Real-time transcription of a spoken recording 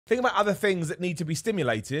Think about other things that need to be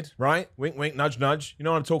stimulated, right? Wink, wink, nudge, nudge. You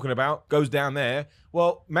know what I'm talking about? Goes down there.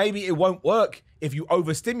 Well, maybe it won't work if you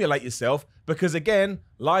overstimulate yourself because, again,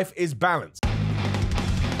 life is balanced.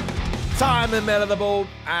 Time in the middle of the ball.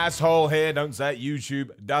 Asshole here. Don't say it. YouTube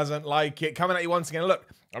doesn't like it. Coming at you once again. Look,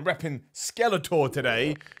 I'm repping Skeletor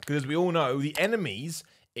today because, as we all know, the enemies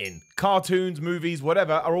in cartoons, movies,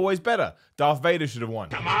 whatever, are always better. Darth Vader should have won.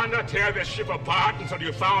 Commander, tear this ship apart until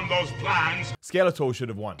you found those plans. Skeletor should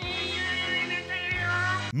have won.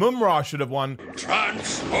 Mumra should have won.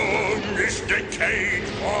 Transform this decayed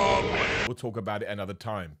form. We'll talk about it another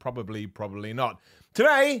time. Probably not.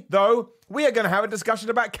 Today, though, we are going to have a discussion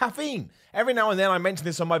about caffeine. Every now and then I mention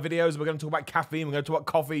this on my videos. We're going to talk about caffeine. We're going to talk about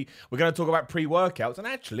coffee. We're going to talk about pre-workouts. And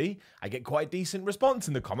actually, I get quite a decent response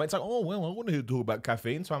in the comments. Like, oh, well, I want to talk about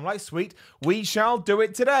caffeine. So I'm like, sweet, we shall do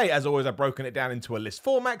it today. As always, I've broken it down into a list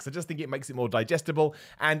format because I just think it makes it more digestible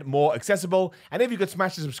and more accessible. And if you could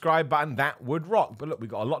smash the subscribe button, that would rock. But look, we've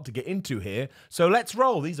got a lot to get into here. So let's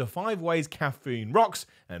roll. These are 5 ways caffeine rocks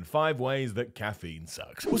and 5 ways that caffeine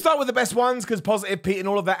sucks. We'll start with the best ones because positive Pete and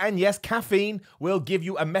all of that. And yes, caffeine will give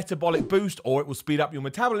you a metabolic boost, or it will speed up your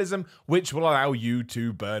metabolism, which will allow you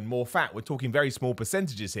to burn more fat. We're talking very small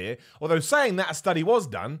percentages here. Although saying that, a study was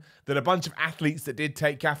done that a bunch of athletes that did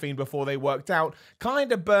take caffeine before they worked out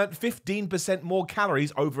kind of burnt 15% more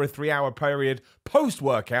calories over a 3-hour period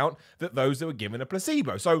post-workout than those that were given a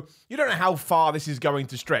placebo. So you don't know how far this is going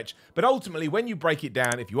to stretch, but ultimately when you break it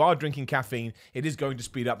down, if you are drinking caffeine, it is going to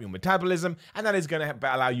speed up your metabolism, and that is going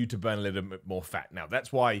to allow you to burn a little bit more fat. Now,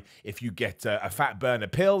 that's why if you get a fat burner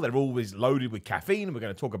pill, they're always loaded with caffeine. We're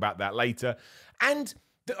going to talk about that later. And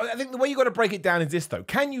I think the way you got to break it down is this, though.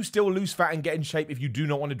 Can you still lose fat and get in shape if you do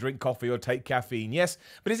not want to drink coffee or take caffeine? Yes.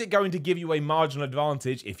 But is it going to give you a marginal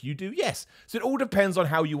advantage if you do? Yes. So it all depends on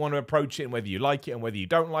how you want to approach it and whether you like it and whether you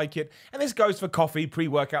don't like it. And this goes for coffee,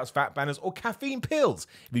 pre-workouts, fat burners, or caffeine pills.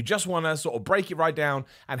 If you just want to sort of break it right down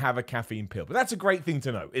and have a caffeine pill. But that's a great thing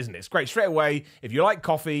to know, isn't it? It's great straight away. If you like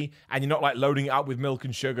coffee and you're not like loading it up with milk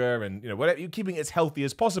and sugar and, you know, whatever, you're keeping it as healthy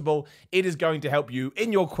as possible, it is going to help you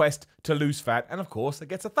in your quest to lose fat. And of course, it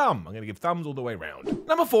gets a thumb. I'm going to give thumbs all the way around.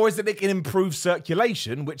 Number 4 is that it can improve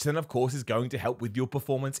circulation, which then, of course, is going to help with your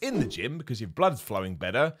performance in the gym because your blood's flowing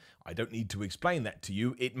better. I don't need to explain that to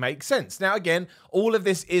you. It makes sense. Now, again, all of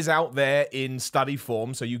this is out there in study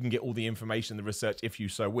form, so you can get all the information, the research, if you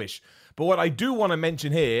so wish. But what I do want to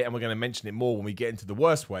mention here, and we're going to mention it more when we get into the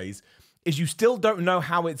worst ways, is you still don't know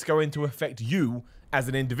how it's going to affect you as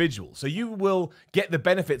an individual. So you will get the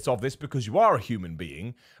benefits of this because you are a human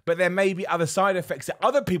being, but there may be other side effects that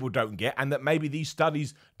other people don't get and that maybe these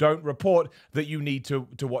studies don't report that you need to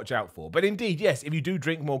watch out for. But indeed, yes, if you do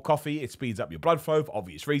drink more coffee, it speeds up your blood flow for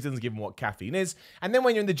obvious reasons, given what caffeine is. And then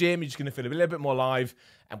when you're in the gym, you're just going to feel a little bit more alive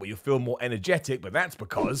and you'll feel more energetic, but that's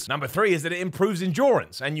because number 3 is that it improves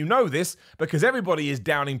endurance. And you know this because everybody is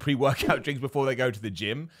downing pre-workout drinks before they go to the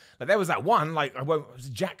gym. Like there was that one, like, was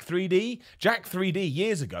it Jack 3D? Jack 3D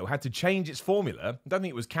years ago had to change its formula. I don't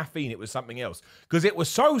think it was caffeine, it was something else. Because it was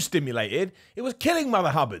so stimulated, it was killing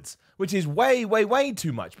Mother Hubbards, which is way, way, way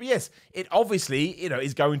too much. But yes, it obviously, you know,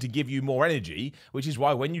 is going to give you more energy, which is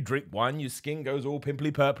why when you drink one, your skin goes all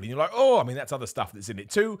pimply purple. And you're like, oh, I mean, that's other stuff that's in it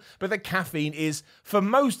too. But the caffeine is, for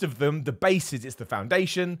most of them, the basis, it's the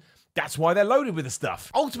foundation. That's why they're loaded with the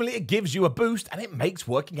stuff. Ultimately, it gives you a boost and it makes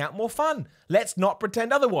working out more fun. Let's not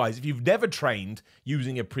pretend otherwise. If you've never trained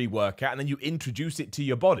using a pre-workout and then you introduce it to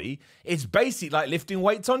your body, it's basically like lifting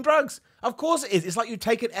weights on drugs. Of course it is. It's like you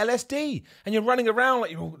take an LSD and you're running around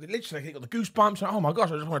like you're literally got the goosebumps. And, oh my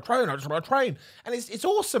gosh, I just want to train. I just want to train. And it's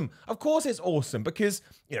awesome. Of course it's awesome because,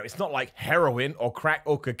 you know, it's not like heroin or crack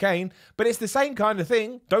or cocaine, but it's the same kind of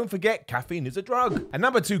thing. Don't forget, caffeine is a drug. And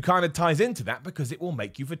number 2 kind of ties into that because it will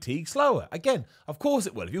make you fatigue slower. Again, of course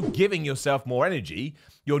it will. If you're giving yourself more energy,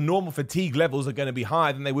 your normal fatigue levels are going to be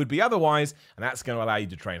higher than they would be otherwise, and that's going to allow you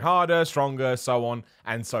to train harder, stronger, so on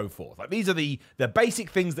and so forth. Like these are the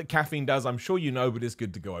basic things that caffeine does. I'm sure you know, but it's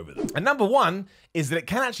good to go over them. And number 1 is that it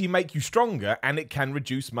can actually make you stronger and it can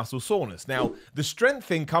reduce muscle soreness. Now, the strength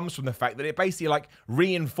thing comes from the fact that it basically like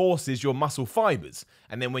reinforces your muscle fibers.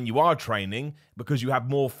 And then when you are training, because you have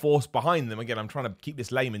more force behind them, again, I'm trying to keep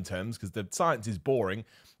this layman terms because the science is boring,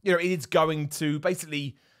 you know, it's going to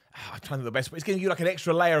basically I'm trying to think of the best, but it's giving you like an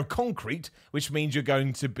extra layer of concrete, which means you're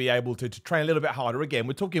going to be able to train a little bit harder. Again,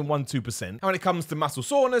 we're talking 1-2%. And when it comes to muscle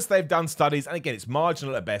soreness, they've done studies, and again, it's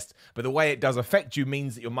marginal at best, but the way it does affect you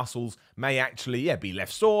means that your muscles may actually, be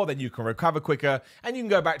less sore, then you can recover quicker, and you can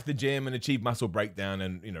go back to the gym and achieve muscle breakdown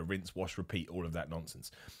and, rinse, wash, repeat, all of that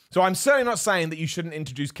nonsense. So I'm certainly not saying that you shouldn't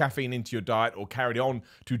introduce caffeine into your diet or carry on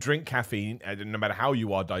to drink caffeine, no matter how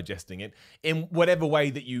you are digesting it, in whatever way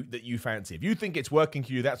that you fancy. If you think it's working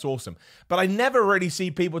for you, that's awesome. But I never really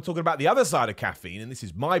see people talking about the other side of caffeine, and this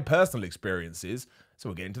is my personal experiences, so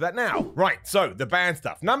we'll get into that now. Right, so the bad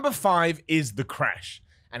stuff. Number 5 is the crash.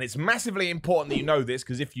 And it's massively important that you know this,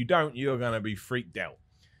 because if you don't, you're going to be freaked out.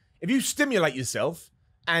 If you stimulate yourself,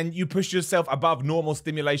 and you push yourself above normal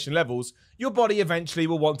stimulation levels, your body eventually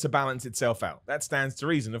will want to balance itself out. That stands to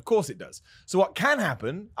reason. Of course it does. So what can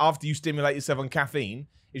happen after you stimulate yourself on caffeine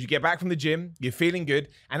is you get back from the gym, you're feeling good,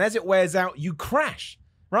 and as it wears out, you crash,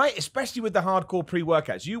 right? Especially with the hardcore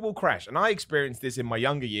pre-workouts. You will crash. And I experienced this in my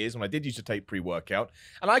younger years when I did used to take pre-workout,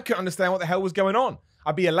 and I couldn't understand what the hell was going on.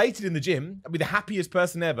 I'd be elated in the gym. I'd be the happiest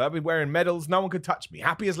person ever. I'd be wearing medals. No one could touch me.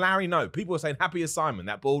 Happy as Larry? No. People were saying happy as Simon,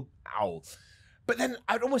 that bald owl. But then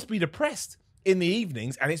I'd almost be depressed in the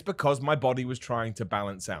evenings, and it's because my body was trying to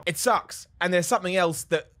balance out. It sucks. And there's something else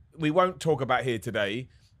that we won't talk about here today.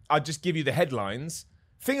 I'll just give you the headlines.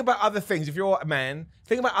 Think about other things. If you're a man,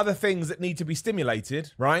 think about other things that need to be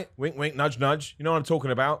stimulated, right? Wink, wink, nudge, nudge. You know what I'm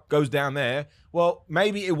talking about? Goes down there. Well,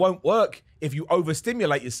 maybe it won't work if you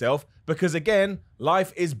overstimulate yourself, because again,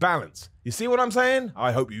 life is balance. You see what I'm saying?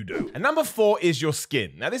 I hope you do. And number 4 is your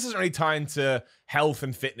skin. Now, this doesn't really tie into health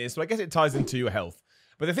and fitness, so I guess it ties into your health.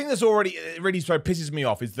 But the thing that's already really sort of pisses me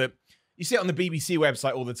off is that you see it on the BBC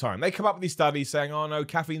website all the time. They come up with these studies saying, oh no,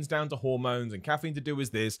 caffeine's down to hormones and caffeine to do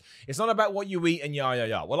with this. It's not about what you eat and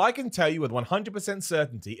yah. Well, I can tell you with 100%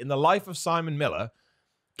 certainty, in the life of Simon Miller,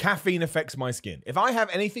 caffeine affects my skin. If I have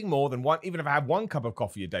anything more than one, even if I have 1 cup of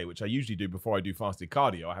coffee a day, which I usually do before I do fasted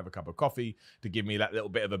cardio, I have a cup of coffee to give me that little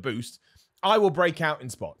bit of a boost, I will break out in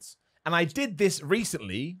spots. And I did this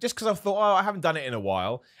recently just because I thought, oh, I haven't done it in a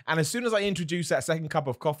while. And as soon as I introduced that second cup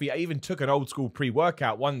of coffee, I even took an old school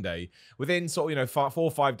pre-workout one day. Within sort of, 4 or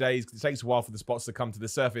 5 days, it takes a while for the spots to come to the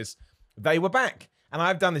surface, they were back. And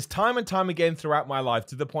I've done this time and time again throughout my life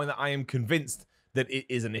to the point that I am convinced that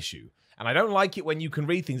it is an issue. And I don't like it when you can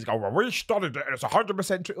read things and go, well, we studied it, and it's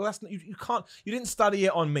 100% true. Well, that's not, you didn't study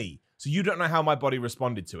it on me. So you don't know how my body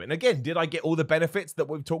responded to it. And again, did I get all the benefits that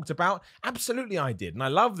we've talked about? Absolutely I did. And I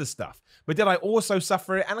love the stuff. But did I also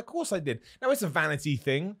suffer it? And of course I did. Now, it's a vanity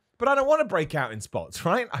thing, but I don't want to break out in spots,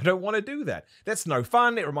 right? I don't want to do that. That's no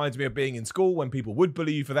fun. It reminds me of being in school when people would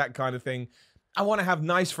bully you for that kind of thing. I want to have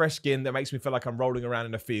nice, fresh skin that makes me feel like I'm rolling around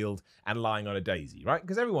in a field and lying on a daisy, right?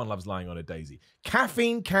 Because everyone loves lying on a daisy.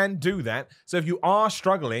 Caffeine can do that. So if you are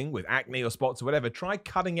struggling with acne or spots or whatever, try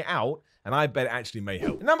cutting it out, and I bet it actually may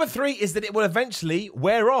help. Number 3 is that it will eventually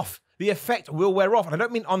wear off. The effect will wear off. And I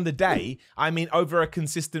don't mean on the day, I mean over a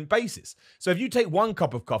consistent basis. So if you take 1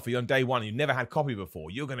 cup of coffee on day 1 and you've never had coffee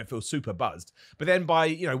before, you're going to feel super buzzed. But then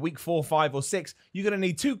by, week 4, 5, or 6, you're going to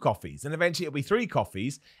need 2 coffees. And eventually it'll be 3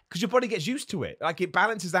 coffees because your body gets used to it. Like it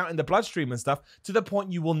balances out in the bloodstream and stuff to the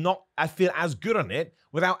point you will not feel as good on it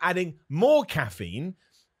without adding more caffeine.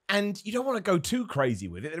 And you don't want to go too crazy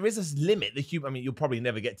with it. There is this limit. You'll probably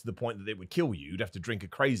never get to the point that it would kill you. You'd have to drink a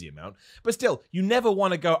crazy amount. But still, you never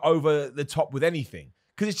want to go over the top with anything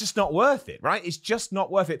because it's just not worth it, right? It's just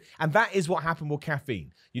not worth it. And that is what happened with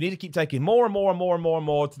caffeine. You need to keep taking more and more and more and more and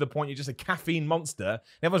more to the point you're just a caffeine monster. And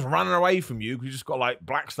everyone's running away from you because you just got like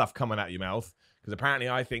black stuff coming out your mouth. Because apparently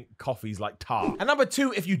I think coffee's like tar. And number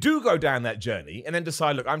 2, if you do go down that journey and then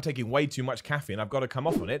decide, look, I'm taking way too much caffeine, I've got to come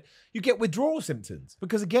off on it, you get withdrawal symptoms.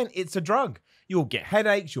 Because again, it's a drug. You'll get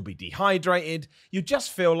headaches, you'll be dehydrated, you just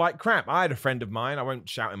feel like crap. I had a friend of mine, I won't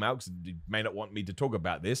shout him out because he may not want me to talk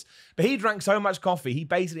about this, but he drank so much coffee, he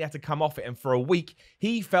basically had to come off it. And for a week,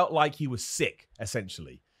 he felt like he was sick,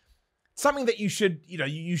 essentially. Something that you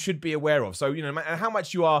should be aware of. So, no matter how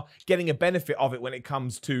much you are getting a benefit of it when it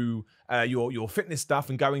comes to your fitness stuff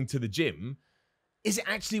and going to the gym, is it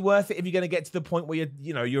actually worth it if you're going to get to the point where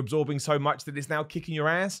you're absorbing so much that it's now kicking your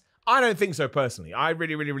ass? I don't think so personally. I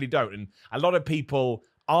really, really, really don't. And a lot of people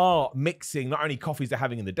are mixing not only coffees they're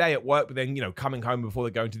having in the day at work, but then, coming home before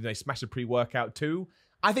they're going to, they smash a pre-workout too.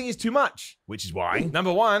 I think it's too much, which is why,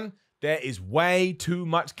 number 1, there is way too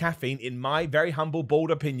much caffeine, in my very humble,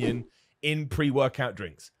 bald opinion, in pre-workout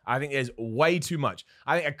drinks. I think there's way too much.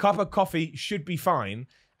 I think a cup of coffee should be fine.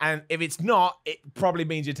 And if it's not, it probably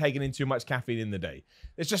means you're taking in too much caffeine in the day.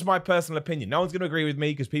 It's just my personal opinion. No one's going to agree with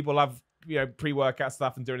me because people love pre-workout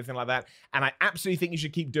stuff and do anything like that. And I absolutely think you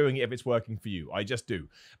should keep doing it if it's working for you. I just do.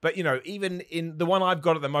 But, even in the one I've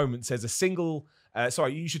got at the moment says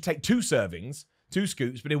you should take 2 servings, 2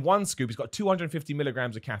 scoops, but in 1 scoop, it's got 250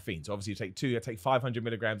 milligrams of caffeine. So obviously you take 2, you take 500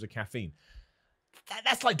 milligrams of caffeine.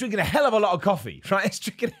 That's like drinking a hell of a lot of coffee, right? It's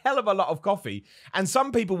drinking a hell of a lot of coffee. And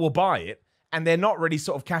some people will buy it, and they're not really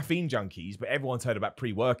sort of caffeine junkies, but everyone's heard about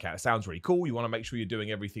pre-workout. It sounds really cool. You want to make sure you're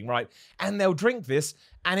doing everything right. And they'll drink this,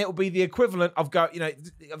 and it'll be the equivalent of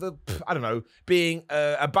being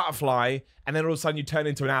a butterfly, and then all of a sudden you turn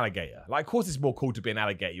into an alligator. Like, of course it's more cool to be an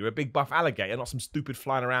alligator. You're a big buff alligator, not some stupid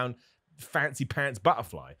flying around fancy pants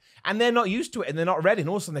butterfly. And they're not used to it, and they're not ready. And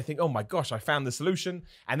all of a sudden they think, oh my gosh, I found the solution.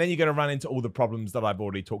 And then you're going to run into all the problems that I've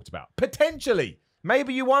already talked about. Potentially.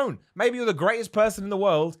 Maybe you won't. Maybe you're the greatest person in the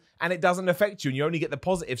world and it doesn't affect you and you only get the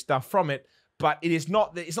positive stuff from it. But it's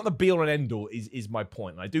not the be-all and end-all is my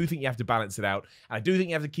point. And I do think you have to balance it out. And I do think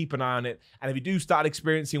you have to keep an eye on it. And if you do start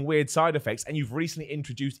experiencing weird side effects and you've recently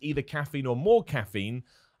introduced either caffeine or more caffeine,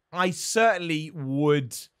 I certainly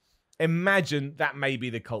would imagine that may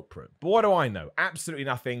be the culprit. But what do I know? Absolutely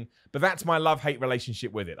nothing. But that's my love-hate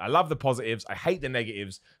relationship with it. I love the positives. I hate the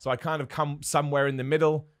negatives. So I kind of come somewhere in the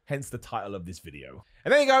middle. Hence the title of this video.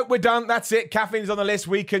 And there you go. We're done. That's it. Caffeine's on the list.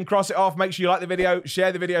 We can cross it off. Make sure you like the video,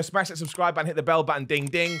 share the video, smash that subscribe button, hit the bell button, ding,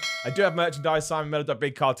 ding. I do have merchandise,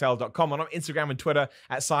 simonmiller.bigcartel.com. I'm on Instagram and Twitter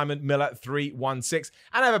at simonmiller316.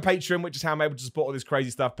 And I have a Patreon, which is how I'm able to support all this crazy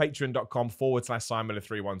stuff.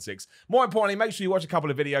 Patreon.com/simonmiller316. More importantly, make sure you watch a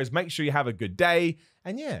couple of videos. Make sure you have a good day.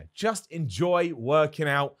 And yeah, just enjoy working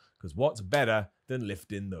out, because what's better than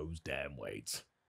lifting those damn weights?